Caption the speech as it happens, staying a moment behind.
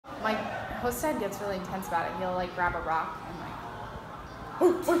host dad gets really intense about it. He'll like grab a rock and like,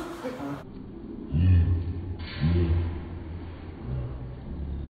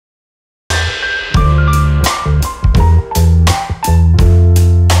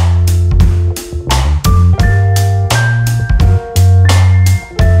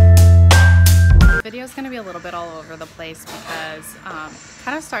 Video's gonna be a little bit all over the place because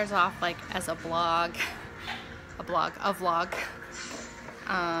kind of starts off like as a vlog.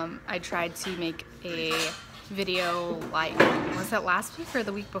 I tried to make a video like, was that last week or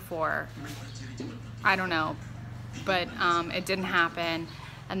the week before? I don't know, but it didn't happen.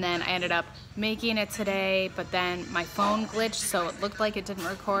 And then I ended up making it today, but then my phone glitched, so it looked like it didn't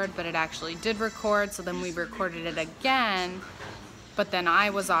record, but it actually did record. So then we recorded it again, but then I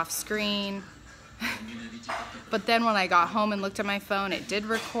was off screen. But then when I got home and looked at my phone, it did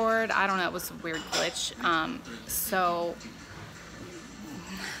record. I don't know, it was a weird glitch. So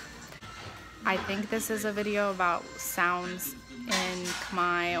I think this is a video about sounds in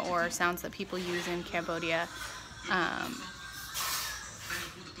Khmer or sounds that people use in Cambodia.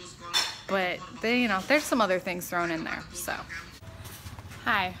 But they, you know, there's some other things thrown in there. So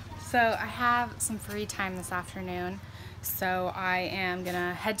hi. So I have some free time this afternoon. So I am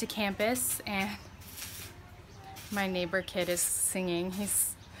gonna head to campus, and my neighbor kid is singing.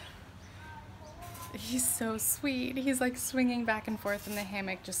 He's so sweet. He's like swinging back and forth in the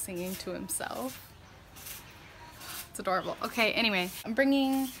hammock just singing to himself. It's adorable. Okay, anyway, I'm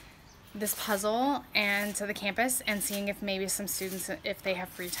bringing this puzzle and to the campus and seeing if maybe some students, if they have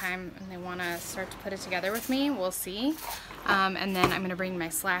free time and they want to start to put it together with me, we'll see. And then I'm going to bring my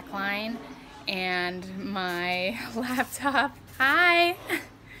slack line and my laptop. Hi!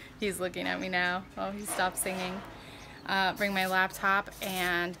 He's looking at me now. Oh, he stopped singing. Bring my laptop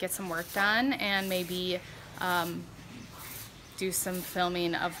and get some work done, and maybe do some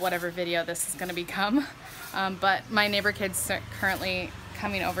filming of whatever video this is going to become. But my neighbor kid's currently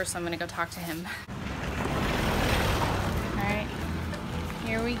coming over, so I'm going to go talk to him. Alright,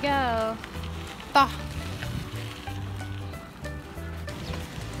 here we go. Ah.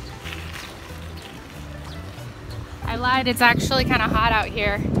 I lied, it's actually kind of hot out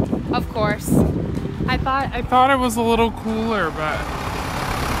here, of course. I thought it was a little cooler, but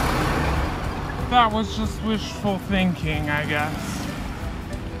that was just wishful thinking, I guess.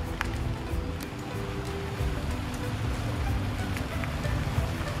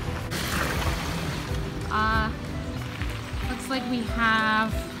 Looks like we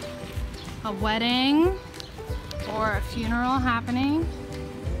have a wedding or a funeral happening.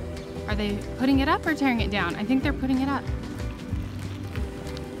 Are they putting it up or tearing it down? I think they're putting it up.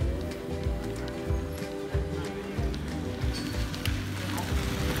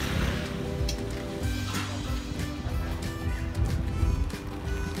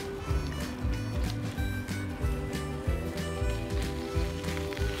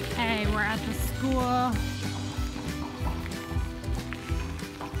 Hey, we're at the school.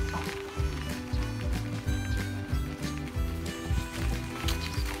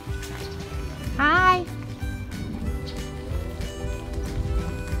 Hi.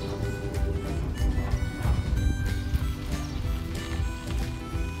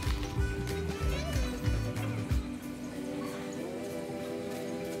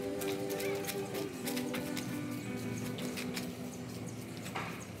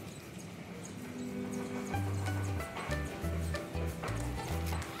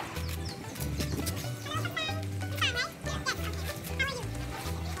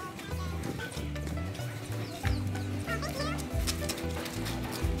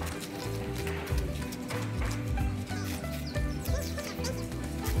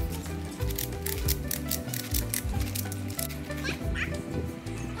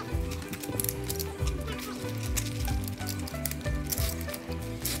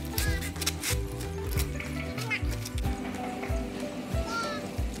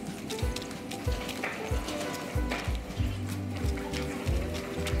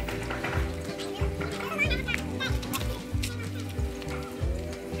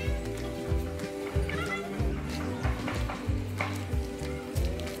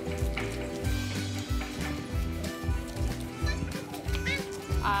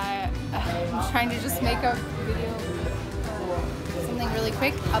 I'm trying to just make a video, something really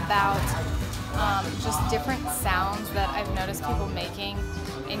quick about just different sounds that I've noticed people making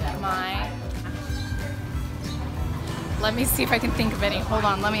in Khmer. Let me see if I can think of any. Hold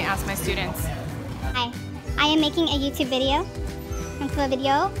on, let me ask my students. Hi, I am making a YouTube video. ខ្ញុំធ្វើ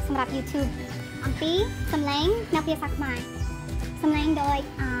video សម្រាប់ YouTube អំពីសំឡេងនៅភាសាខ្មែរ សំឡេងដូច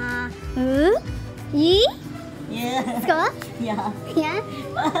យី Yeah. School? Yeah. Yeah?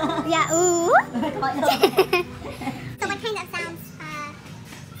 Yeah, ooh. Come on. So what kind of sounds?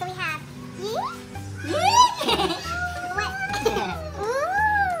 So we have yee? Yee? What? Ooh.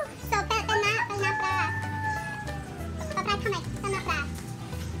 So tana pra. Praทำไม tana pra.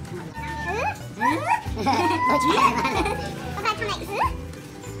 Baju. ภาษาทำไม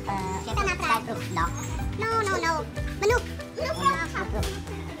tana pra. Dog. No. มนุษย์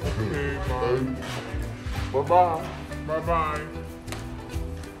Okay, bye. Bye-bye.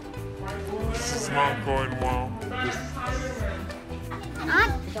 It's not going well.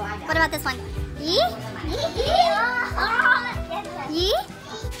 What about this one? Yee? Yee?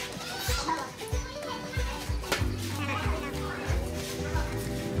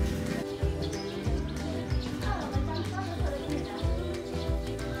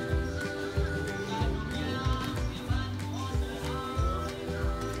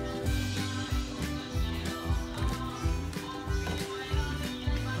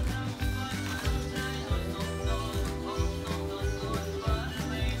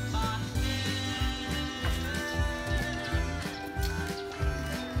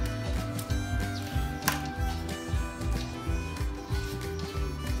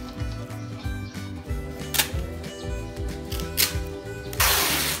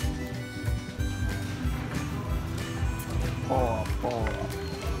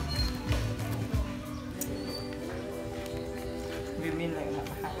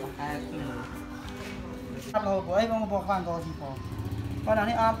 Hello, boy. Con bò khoan to thì bò. Con nào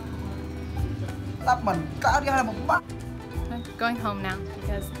đi up. Lắp bẩn cả đi là một bát. I'm going home now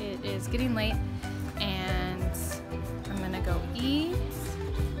because it is getting late and I'm gonna go eat.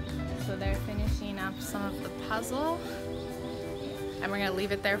 So they're finishing up some of the puzzle and we're gonna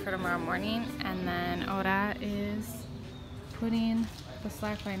leave it there for tomorrow morning, and then Ora is putting the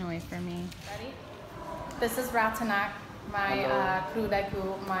slackline away for me. Ready? This is Ratanak, my crew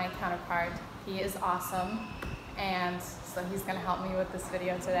Daiku, my counterpart. He is awesome, and so he's gonna help me with this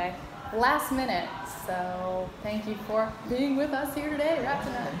video today. Last minute, so thank you for being with us here today,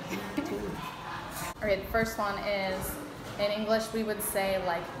 Ratanak. Okay, the first one is, in English we would say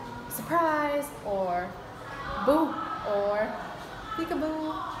like surprise or boo or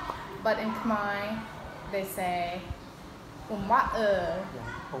peekaboo, but in Khmer they say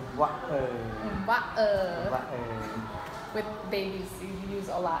with babies you use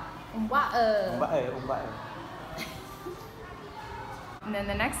a lot. And then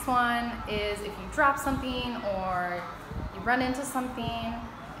the next one is if you drop something or you run into something,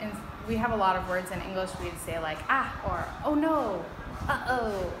 and we have a lot of words in English we'd say like ah or oh no,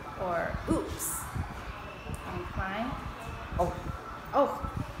 uh-oh, or oops. And Khmer, oh,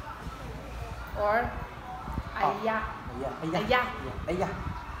 or ayah.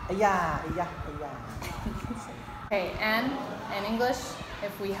 Okay, and in English,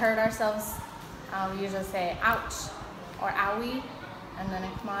 if we hurt ourselves, we usually say ouch or owie, and then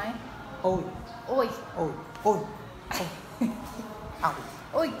in Khmer, oi.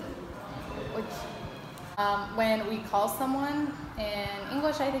 Oi. When we call someone in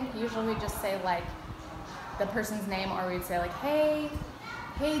English, I think usually we just say like the person's name, or we'd say like hey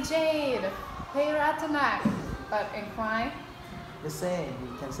Jade, hey Ratanak. But in Khmer, The same.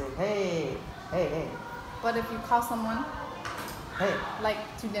 You can say hey. but if you call someone Hey. like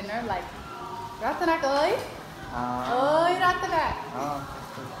to dinner, like Ratanak ơi, ơi Ratanak,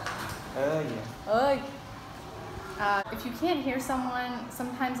 Yeah. ơi. If you can't hear someone,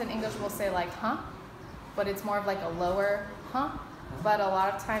 sometimes in English we'll say like huh, but it's more of like a lower huh. But a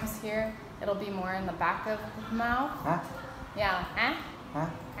lot of times here it'll be more in the back of the mouth. Huh? Yeah,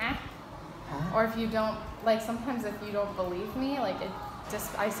 or if you don't, like sometimes if you don't believe me, like it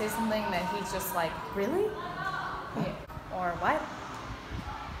just I say something that he's just like really, yeah. Or what?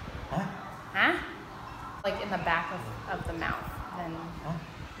 Huh? Like in the back of the mouth,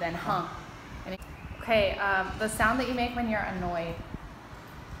 then huh. And okay, the sound that you make when you're annoyed.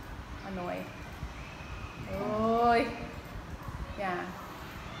 Oy. Yeah.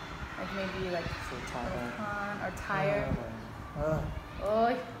 Like maybe like or tired.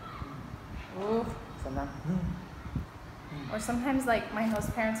 Oy. Ooh. Or sometimes like my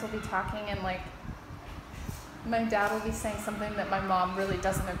host parents will be talking and like my dad will be saying something that my mom really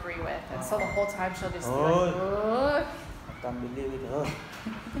doesn't agree with, and so the whole time she'll just be like, "Ugh."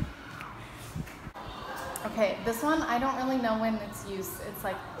 Okay, this one I don't really know when it's used. It's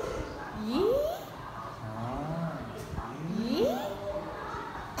like yee, yee.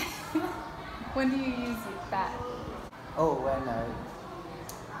 When do you use that? Oh, when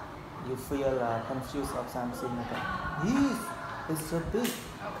you feel confused of something. Yes, it's so big.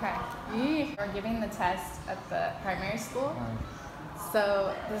 Okay. We're giving the test at the primary school.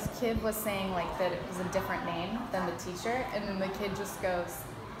 So this kid was saying like that it was a different name than the teacher, and then the kid just goes,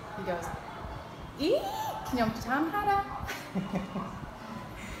 "Knyomtamhara."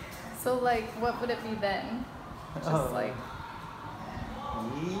 So like, what would it be then? Just like,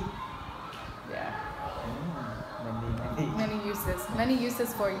 yeah. Many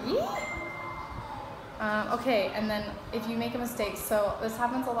uses for "yi." Okay, and then if you make a mistake, so this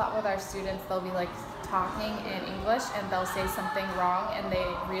happens a lot with our students, they'll be like talking in English and they'll say something wrong and they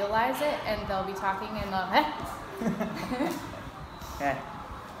realize it and they'll be talking in the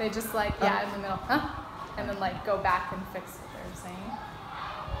they just like, yeah, in the middle, and then like go back and fix what they're saying.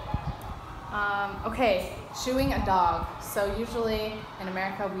 Okay, shooing a dog. So usually in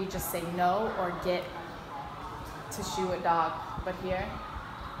America we just say no or get to shoe a dog, but here,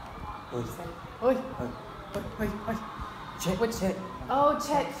 say, oi. Check. Oh,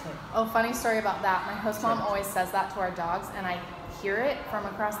 check. Oh, funny story about that. My host mom always says that to our dogs, and I hear it from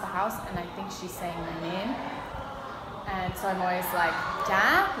across the house, and I think she's saying my name. And so I'm always like,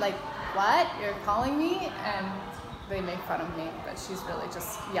 "Ja?" Like, what? You're calling me? And they make fun of me, but she's really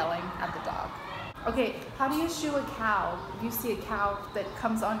just yelling at the dog. Okay, how do you shoe a cow? If you see a cow that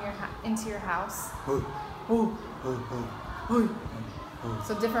comes on your into your house.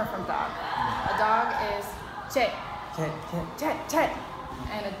 So different from dog. A dog is che, and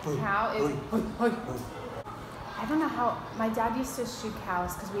a cow is I don't know how, my dad used to shoot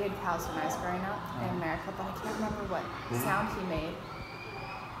cows because we had cows when I was growing up in America, but I can't remember what sound he made.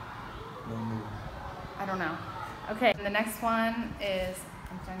 I don't know. Okay, and the next one is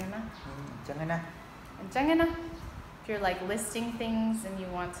if you're like listing things and you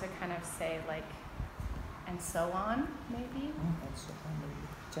want to kind of say like, and so on, maybe.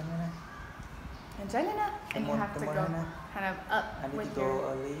 And you have to go kind of up with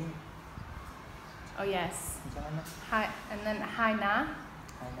your. Oh yes. Hi, and then hi na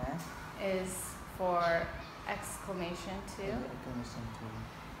is for exclamation too.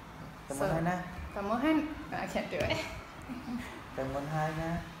 So, tamuhan, I can't do it.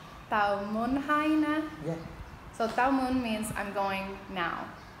 Taumunhaina. Yeah. So taumun means I'm going now,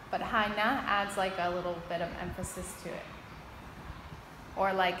 but haina adds like a little bit of emphasis to it.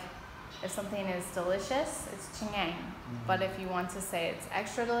 Or like if something is delicious, it's chingang. But if you want to say it's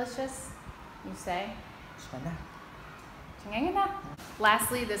extra delicious, you say chingangana.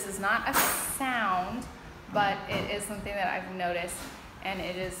 Lastly, this is not a sound, but it is something that I've noticed, and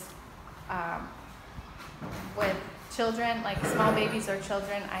it is with children, like small babies or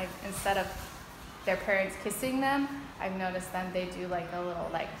children, instead of their parents kissing them, I've noticed them, they do like a little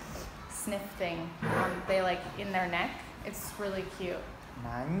like sniff thing. They like in their neck. It's really cute.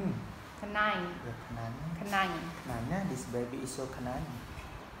 Kanang. This baby is so kanang.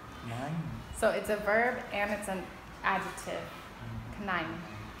 So it's a verb and it's an adjective. Kanang.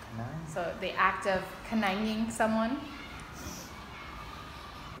 So the act of kananging someone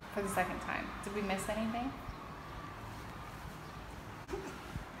for the second time. Did we miss anything?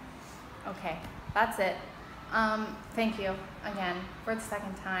 Okay, that's it. Thank you again for the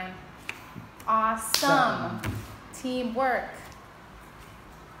second time. Awesome. Teamwork.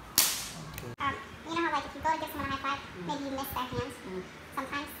 You know how like if you go to give someone a high five, maybe you miss their hands.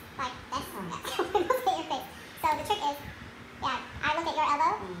 Sometimes like this. Look at your face. So the trick is, yeah, I look at your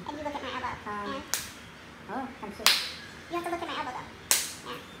elbow and you look at my elbow. And you have to look at my elbow though.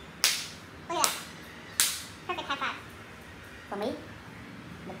 Yeah. Look at that. Perfect high five. For me?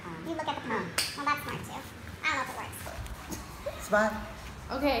 You look at the palm. Well, that's smart too. I don't know if it works. Smart.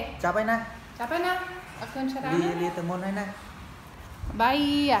 Okay. Chào na. Chapa na. Akun Li charana. li temon na.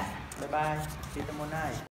 Bye. Bye bye. Li temon na.